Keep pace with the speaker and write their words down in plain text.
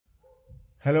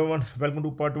Hello everyone, welcome to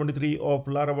part 23 of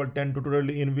Laravel 10 tutorial,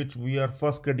 in which we are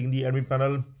first creating the admin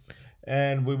panel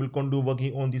and we will continue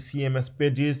working on the CMS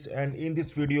pages. And in this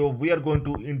video we are going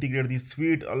to integrate the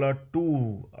SweetAlert2.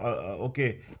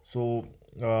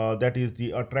 That is the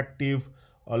attractive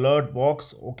alert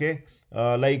box.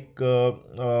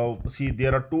 See,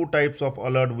 there are two types of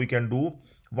alert we can do.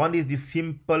 One is the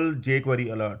simple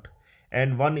jQuery alert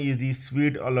and one is the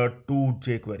SweetAlert2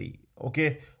 jQuery.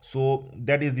 Okay, so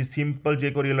that is the simple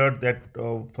jQuery alert that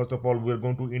first of all we are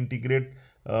going to integrate,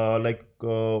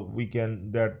 we can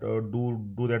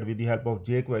do that with the help of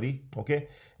jQuery. Okay,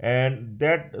 and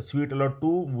that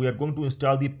SweetAlert2, we are going to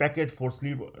install the package for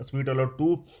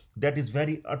SweetAlert2 that is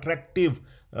very attractive.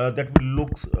 That will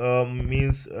looks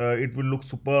means it will look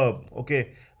superb.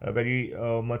 Okay, very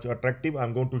much attractive.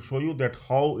 I'm going to show you that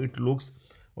how it looks.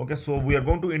 Okay, so we are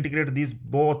going to integrate these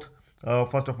both.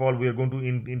 First of all, we are going to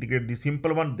integrate the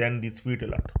simple one, then the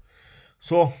SweetAlert.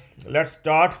 So let's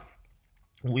start.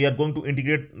 We are going to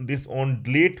integrate this on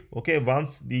delete. Okay,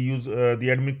 once the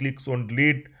admin clicks on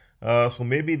delete, so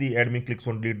maybe the admin clicks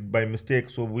on delete by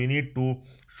mistake, so we need to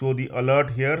show the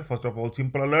alert here. First of all,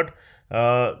 simple alert.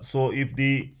 So if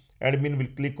the admin will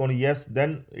click on yes,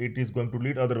 then it is going to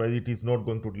delete, otherwise it is not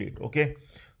going to delete. Okay,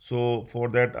 so for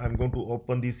that I'm going to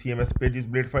open the CMS pages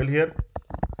blade file here.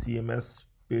 CMS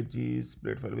pages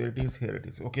blade file, where it is, here it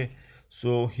is. Okay,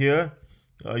 so here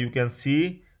you can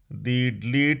see the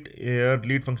delete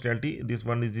functionality. This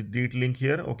one is the delete link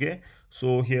here. Okay,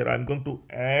 so here I'm going to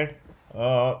add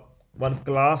one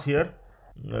class here.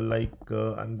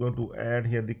 I'm going to add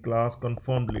here the class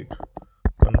confirmDelete.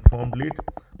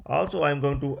 Also I'm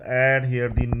going to add here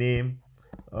the name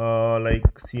like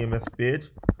CMS page,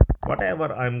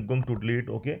 whatever I'm going to delete.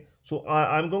 Okay, so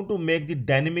I'm going to make the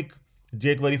dynamic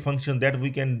jQuery function that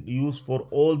we can use for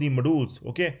all the modules.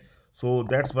 Okay, so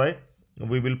that's why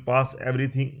we will pass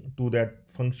everything to that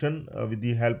function with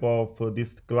the help of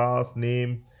this class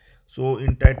name. So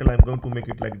in title I'm going to make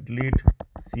it like delete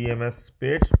CMS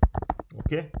page.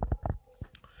 Okay,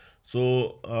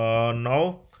 so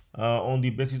now on the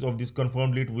basis of this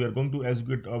confirmDelete, we are going to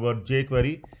execute our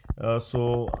jQuery.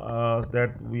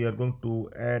 That we are going to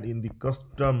add in the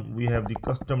custom. We have the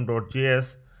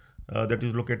custom.js that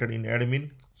is located in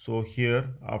admin. So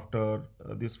here after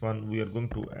this one we are going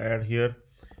to add here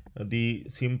the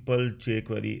simple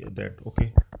jQuery that.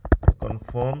 Okay,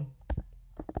 confirm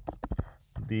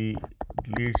the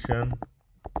deletion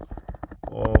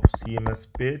of CMS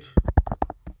page.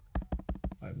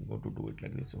 I'm going to do it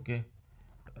like this. Okay,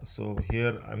 so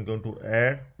here I'm going to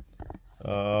add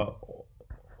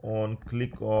on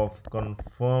click of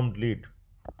confirmDelete.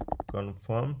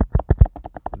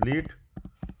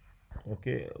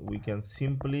 Okay, we can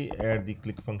simply add the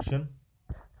click function,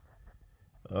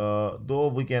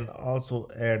 though we can also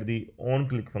add the on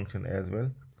click function as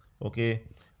well. Okay,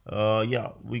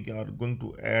 yeah, we are going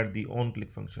to add the on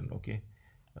click function. Okay,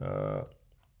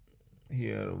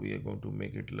 here we are going to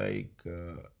make it like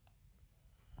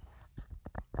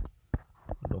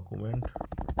document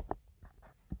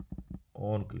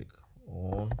on click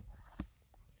on.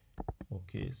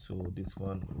 Okay, so this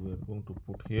one we are going to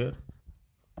put here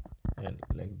and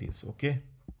like this. Okay,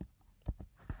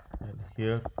 and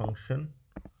here function.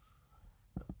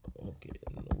 Okay,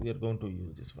 we are going to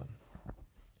use this one.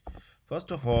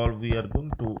 First of all, we are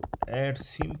going to add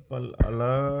simple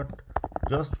alert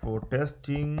just for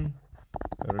testing,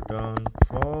 return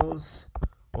false.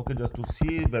 Okay, just to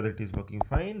see whether it is working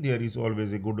fine. There is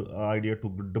always a good idea to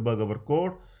debug our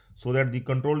code so that the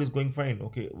control is going fine.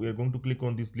 Okay, we are going to click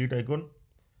on this delete icon.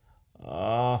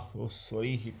 Oh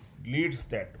sorry, it deletes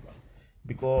that one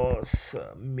because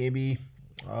maybe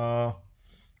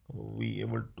we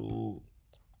able to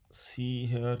see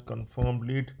here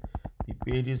confirmDelete. The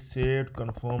page is saved.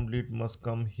 confirmDelete must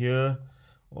come here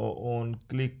on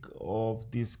click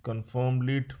of this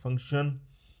confirmDelete function.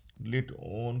 Delete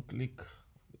on click,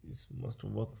 this must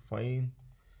work fine.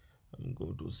 I'm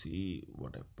going to see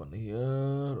what happened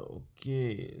here.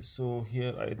 Okay, so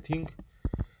here I think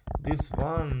this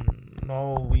one.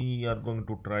 Now we are going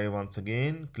to try once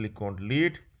again. Click on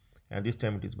delete, and this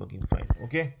time it is working fine.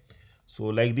 Okay, so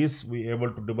like this we are able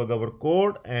to debug our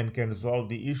code and can resolve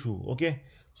the issue. Okay,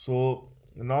 so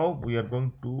now we are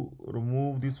going to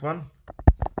remove this one,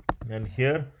 and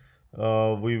here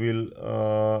we will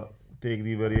take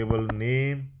the variable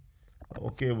name.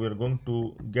 Okay, we are going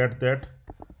to get that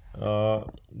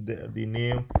the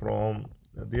name from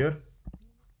there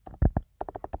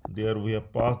we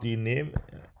have passed the name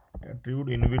attribute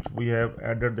in which we have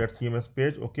added that CMS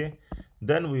page. Okay,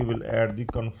 then we will add the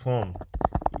confirm.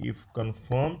 If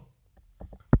confirm,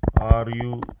 are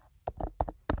you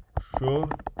sure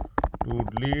to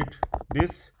delete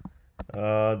this?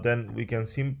 Then we can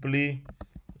simply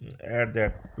add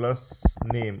that plus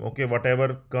name. Okay,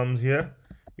 whatever comes here,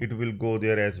 it will go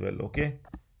there as well. Okay,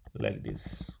 like this.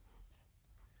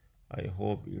 I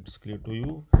hope it's clear to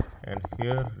you. And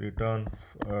here return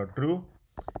true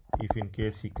if in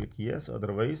case he click yes,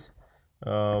 otherwise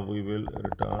we will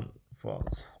return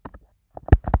false.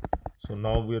 So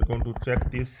now we are going to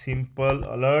check this simple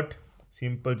alert,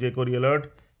 simple jQuery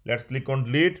alert. Let's click on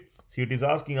delete. See, it is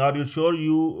asking, are you sure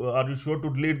to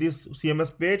delete this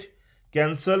CMS page?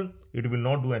 Cancel. It will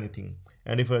not do anything.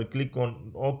 And if I click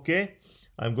on OK,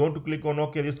 I'm going to click on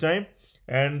OK this time,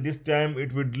 and this time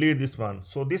it will delete this one.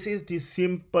 So this is the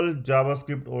simple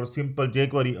JavaScript or simple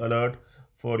jQuery alert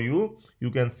for you.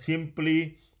 You can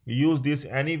simply use this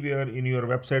anywhere in your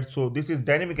website. So this is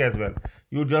dynamic as well.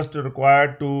 You just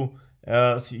required to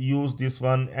use this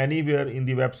one anywhere in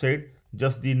the website.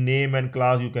 Just the name and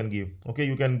class you can give. Okay,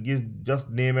 you can give just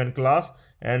name and class,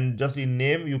 and just in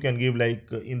name you can give like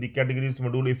in the categories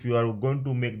module. If you are going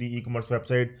to make the e-commerce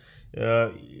website,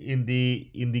 in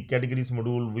the categories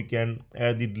module we can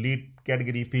add the delete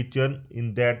category feature.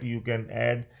 In that you can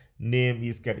add name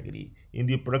is category. In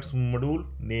the products module,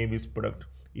 name is product.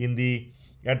 In the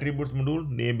attributes module,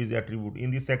 name is attribute.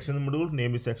 In the section module,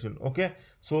 name is section. Okay,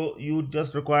 so you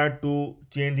just require to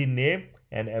change the name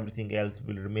and everything else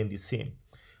will remain the same.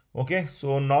 Okay,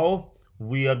 so now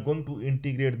we are going to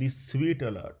integrate the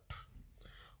SweetAlert.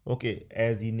 Okay,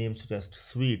 as the name suggests,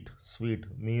 sweet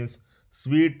means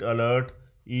SweetAlert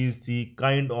is the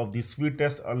kind of the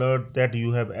sweetest alert that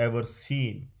you have ever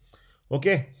seen.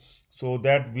 Okay, so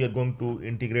that we are going to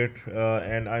integrate,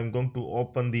 and I'm going to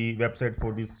open the website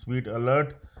for this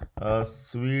SweetAlert.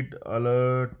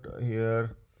 SweetAlert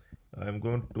here. I'm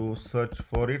going to search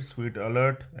for it,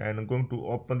 SweetAlert, and I'm going to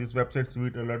open this website,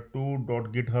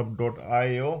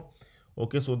 sweetalert2.github.io.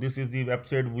 Okay, so this is the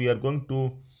website. We are going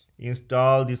to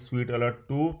install this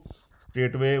SweetAlert2.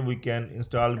 Straight away we can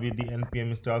install with the npm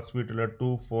install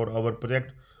SweetAlert2 for our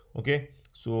project. Okay,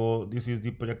 so this is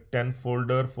the project 10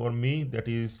 folder for me, that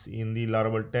is in the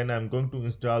Laravel 10. I'm going to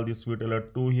install this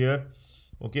SweetAlert2 here.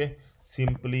 Okay,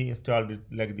 simply install it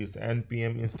like this,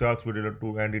 npm install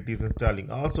SweetAlert2, and it is installing.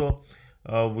 Also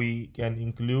we can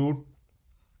include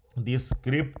this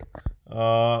script.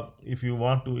 If you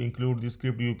want to include this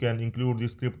script, you can include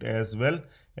this script as well,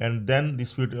 and then the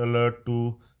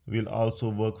SweetAlert2 will also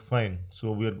work fine.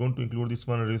 So we are going to include this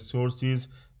one, resources,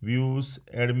 views,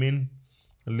 admin,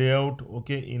 layout.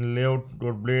 Okay, in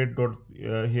layout.blade.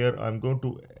 Here I'm going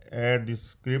to add this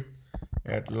script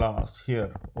at last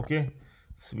here. Okay,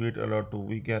 SweetAlert2.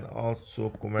 We can also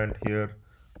comment here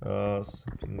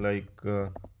something like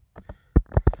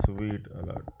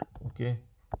SweetAlert. Okay,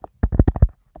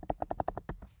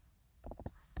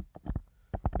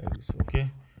 like this.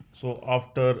 Okay, so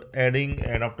after adding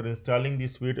and after installing the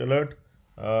SweetAlert,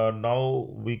 now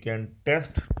we can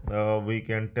test. We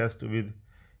can test with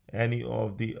any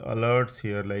of the alerts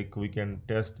here, like we can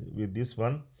test with this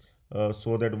one,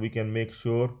 so that we can make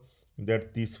sure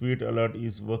that the SweetAlert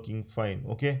is working fine.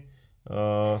 Okay,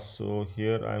 so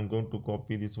here I'm going to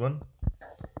copy this one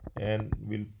and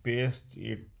we'll paste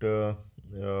it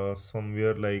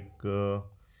somewhere like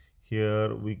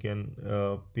here we can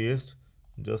paste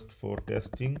just for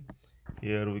testing.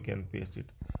 Here we can paste it,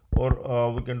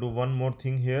 or we can do one more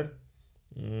thing here.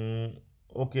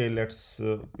 Okay, let's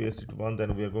paste it one,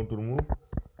 then we are going to remove.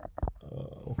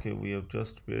 Okay, we have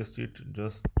just pasted it.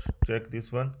 Just check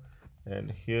this one,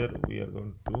 and here we are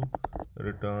going to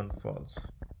return false.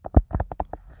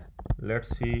 Let's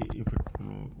see if it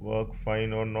will work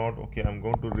fine or not. Okay, I'm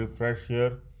going to refresh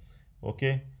here.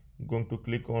 Okay, I'm going to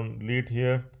click on delete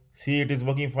here. See, it is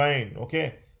working fine.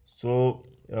 Okay, so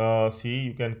see,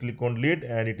 you can click on delete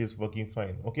and it is working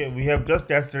fine. Okay, we have just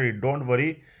tested it, don't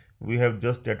worry, we have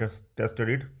just tested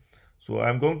it. So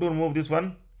I'm going to remove this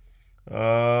one.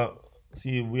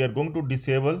 See, we are going to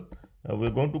disable, we're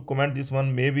going to comment this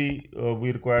one. Maybe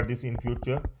we require this in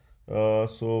future,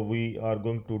 so we are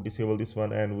going to disable this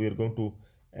one, and we are going to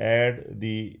add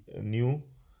the new.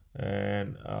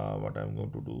 And what I'm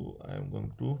going to do, I'm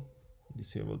going to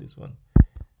disable this one.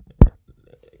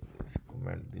 Let's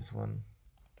comment this one.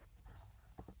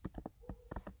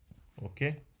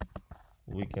 Okay,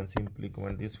 we can simply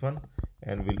comment this one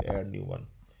and we'll add new one.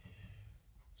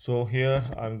 So here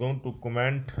I'm going to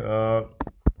comment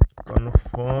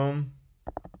confirm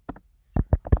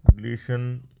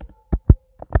deletion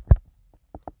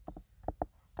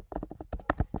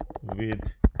with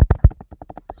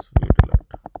SweetAlert.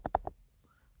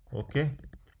 Okay,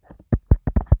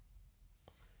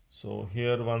 so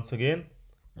here once again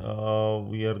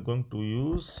we are going to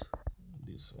use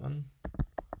this one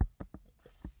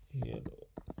here,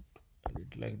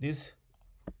 edit like this.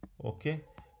 Okay,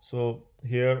 so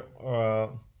here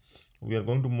we are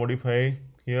going to modify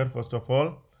here. First of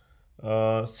all,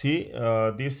 see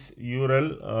this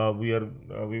URL,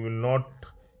 we will not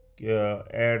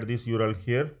add this URL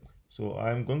here, so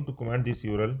I am going to comment this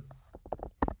URL.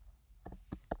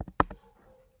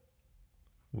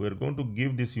 We are going to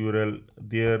give this URL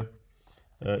there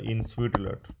in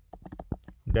SweetAlert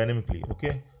dynamically,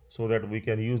 okay, so that we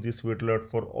can use this SweetAlert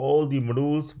for all the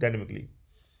modules dynamically.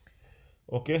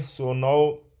 Okay, so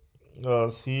now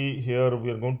see here we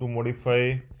are going to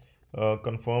modify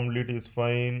confirmDelete is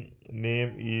fine,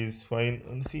 name is fine,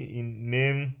 and see in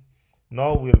name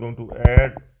now we are going to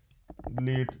add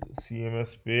delete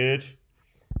CMS page.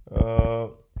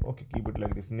 Okay, keep it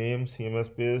like this, name CMS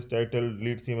page, title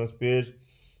delete CMS page.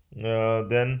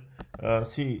 Then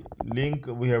see link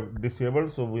we have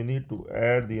disabled, so we need to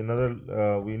add the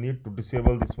another we need to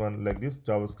disable this one like this,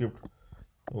 JavaScript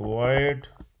void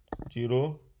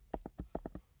 0.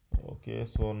 Okay,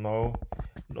 so now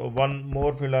one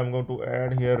more field I'm going to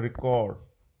add here, record.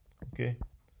 Okay,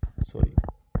 sorry,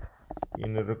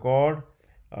 in record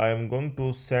I am going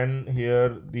to send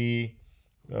here the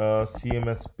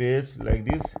CMS page like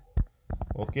this.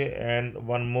 Okay, and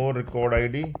one more record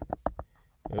ID,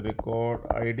 and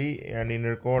in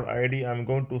record ID I'm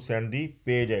going to send the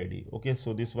page ID. Okay,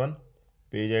 so this one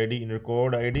page ID in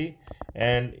record ID,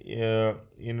 and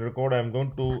in record I'm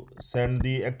going to send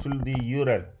the the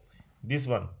URL, this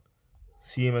one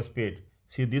CMS page.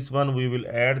 See, this one we will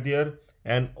add there,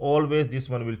 and always this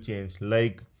one will change,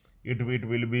 like it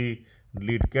will be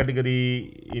delete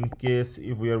category in case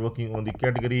if we are working on the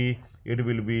category, it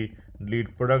will be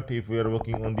delete product if we are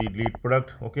working on the delete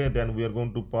product. Okay, then we are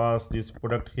going to pass this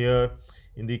product here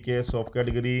in the case of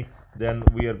category, then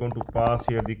we are going to pass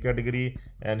here the category,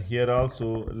 and here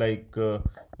also like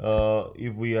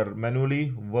if we are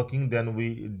manually working, then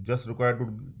we just require to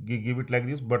give it like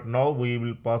this, but now we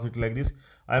will pass it like this.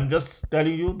 I am just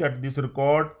telling you that this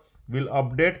record will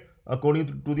update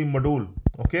according to the module.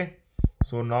 Okay,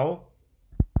 so now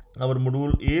our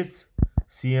module is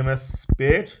CMS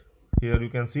page. Here you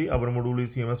can see our module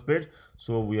is CMS page,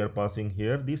 so we are passing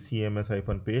here the CMS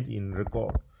page in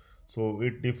record, so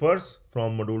it differs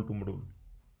from module to module.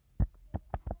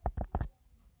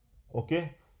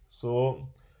 Okay, so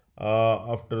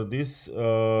after this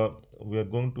we are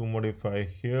going to modify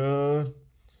here.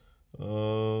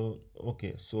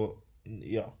 Okay, so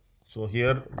yeah, so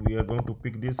here we are going to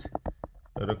pick this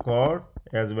record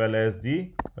as well as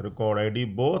the record ID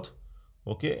both.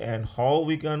 Okay, and how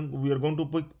we are going to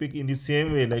pick in the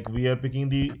same way like we are picking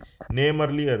the name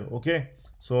earlier. Okay,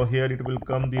 so here it will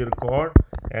come the record,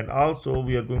 and also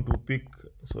we are going to pick,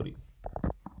 sorry,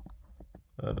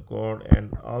 record,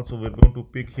 and also we are going to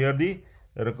pick here the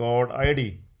record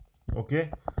ID.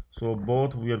 Okay, so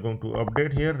both we are going to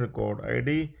update here, record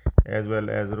ID as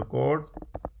well as record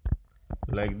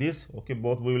like this. Okay,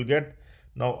 both we will get.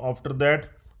 Now after that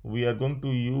we are going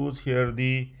to use here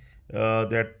the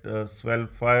swell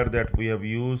fire that we have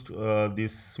used,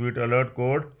 this SweetAlert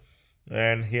code,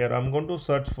 and here I'm going to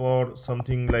search for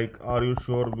something like are you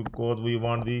sure, because we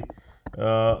want the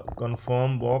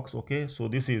confirm box. Okay, so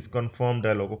this is confirm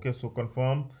dialog. Okay, so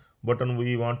confirm button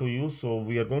we want to use, so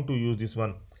we are going to use this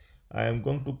one. I am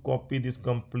going to copy this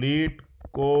complete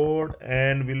code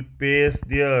and will paste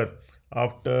there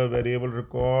after variable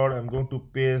record. I'm going to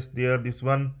paste there this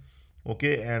one.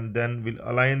 Okay, and then we'll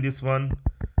align this one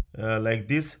like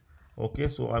this. Okay,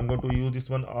 so I'm going to use this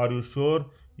one, are you sure,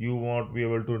 you won't be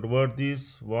able to revert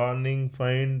this, warning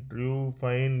fine, true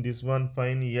fine, this one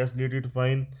fine, yes deleted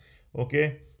fine.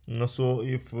 Okay, so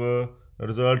if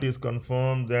result is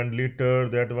confirmed, then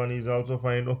deleted, that one is also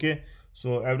fine. Okay,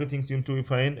 so everything seems to be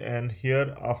fine, and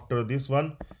here after this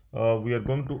one we are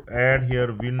going to add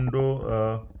here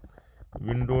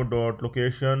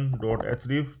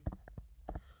window.location.href,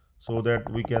 so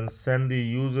that we can send the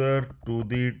user to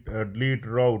the delete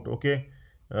route. Okay,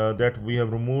 that we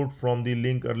have removed from the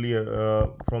link earlier,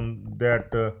 from that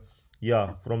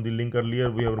from the link earlier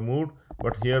we have removed,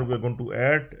 but here we are going to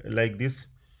add like this.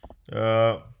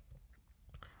 Here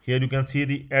you can see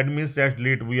the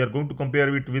admin/delete, we are going to compare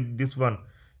it with this one,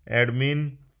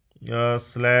 admin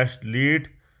 /delete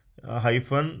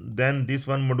hyphen, then this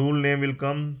one module name will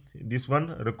come, this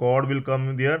one record will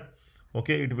come there.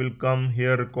 Okay, it will come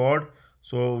here record,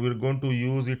 so we're going to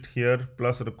use it here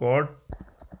plus record.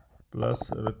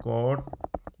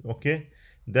 Okay,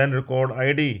 then record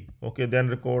ID. Okay, then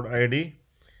record ID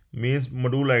means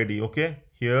module ID. Okay,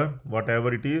 here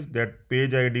whatever it is, that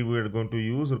page ID we are going to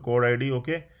use record ID.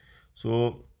 Okay,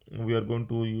 so we are going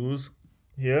to use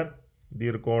here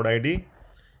the record ID,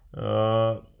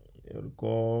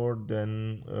 record,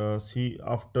 then see,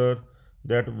 after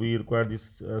that we require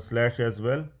this slash as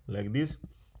well, like this,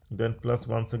 then plus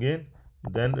once again,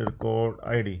 then record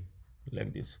ID,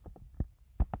 like this.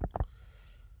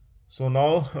 So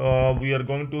now we are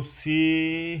going to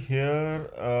see here,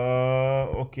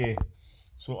 okay,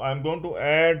 so I'm going to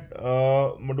add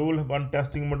module, one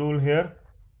testing module here,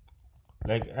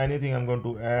 like anything I'm going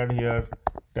to add here.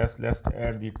 Test, let's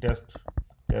add the test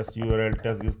URL,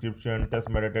 test description, test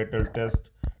meta title,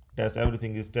 test,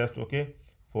 everything is test. Okay,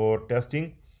 for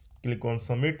testing, click on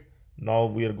submit. Now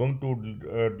we are going to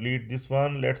delete this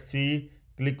one. Let's see,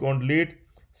 click on delete.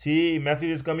 See, message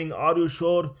is coming, are you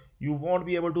sure you won't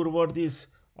be able to revert this?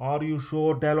 Are you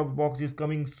sure? Dialog box is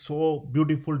coming, so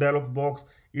beautiful dialog box.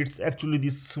 It's actually the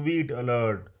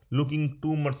SweetAlert, looking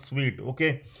too much sweet.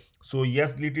 Okay, so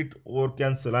yes, delete it or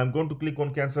cancel. I'm going to click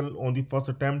on cancel on the first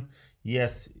attempt.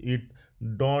 Yes, it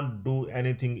don't do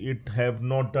anything, it have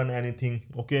not done anything.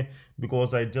 Okay,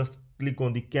 because I just click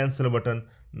on the cancel button.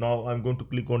 Now I'm going to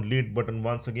click on delete button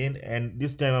once again, and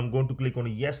this time I'm going to click on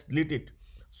yes, delete it.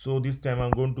 So this time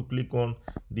I'm going to click on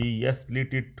the yes,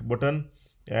 delete it button,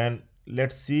 and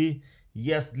let's see,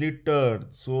 yes, deleted.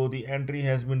 So the entry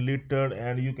has been deleted,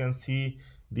 and you can see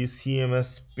the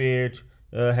CMS page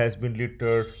has been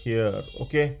deleted here.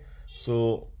 Okay,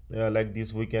 so like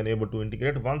this we can able to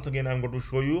integrate. Once again I'm going to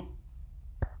show you.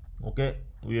 Okay,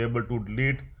 we are able to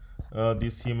delete the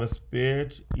CMS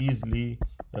page easily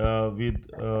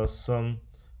with some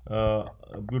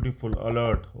beautiful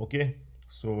alert. Okay,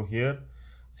 so here,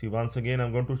 see, once again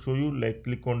I'm going to show you, like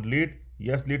click on delete,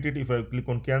 yes, delete it. If I click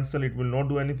on cancel, it will not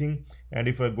do anything, and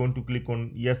if I'm going to click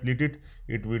on yes, delete it,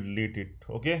 it will delete it.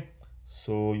 Okay,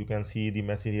 so you can see the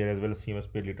message here as well,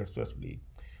 CMS page deleted successfully.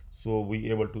 So we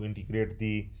able to integrate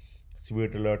the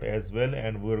SweetAlert as well,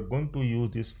 and we're going to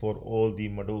use this for all the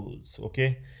modules.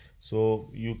 Okay,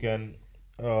 so you can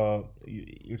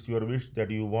it's your wish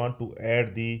that you want to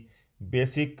add the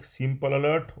basic simple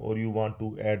alert or you want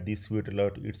to add the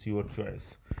SweetAlert. It's your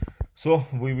choice. So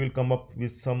we will come up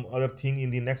with some other thing in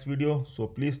the next video, so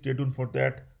please stay tuned for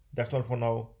that. That's all for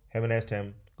now. Have a nice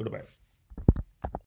time. Goodbye.